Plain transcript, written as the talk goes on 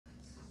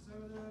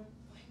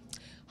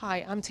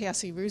Hi, I'm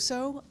Tassey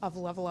Russo of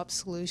Level Up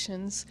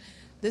Solutions.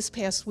 This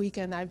past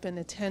weekend I've been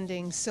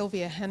attending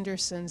Sylvia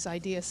Henderson's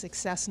Idea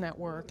Success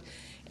Network,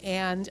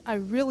 and I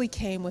really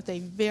came with a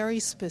very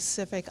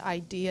specific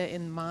idea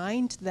in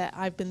mind that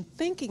I've been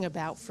thinking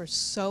about for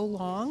so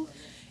long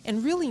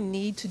and really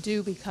need to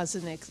do because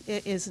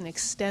it is an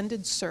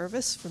extended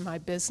service for my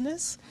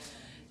business,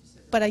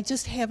 but I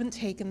just haven't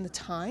taken the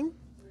time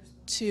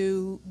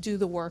to do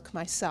the work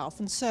myself.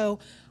 And so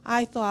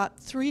I thought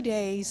 3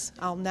 days,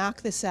 I'll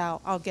knock this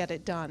out, I'll get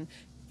it done.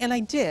 And I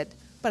did,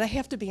 but I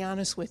have to be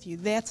honest with you,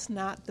 that's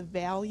not the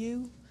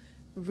value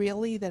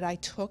really that I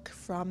took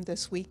from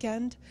this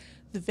weekend.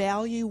 The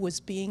value was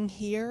being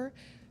here,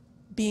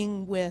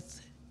 being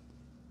with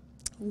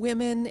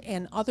women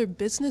and other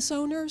business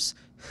owners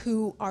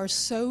who are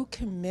so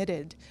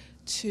committed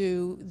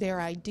to their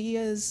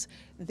ideas,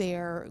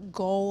 their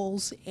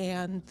goals,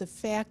 and the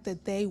fact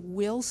that they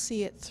will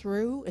see it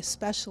through,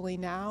 especially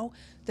now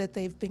that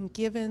they've been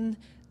given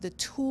the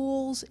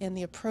tools and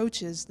the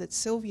approaches that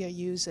Sylvia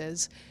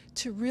uses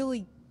to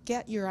really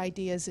get your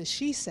ideas, as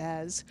she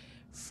says,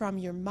 from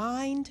your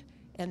mind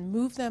and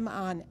move them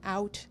on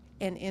out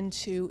and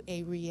into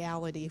a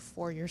reality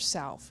for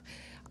yourself.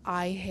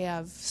 I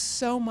have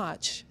so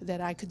much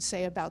that I could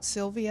say about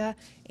Sylvia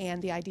and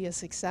the Idea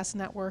Success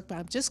Network, but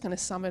I'm just going to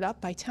sum it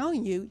up by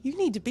telling you, you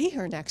need to be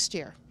here next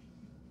year.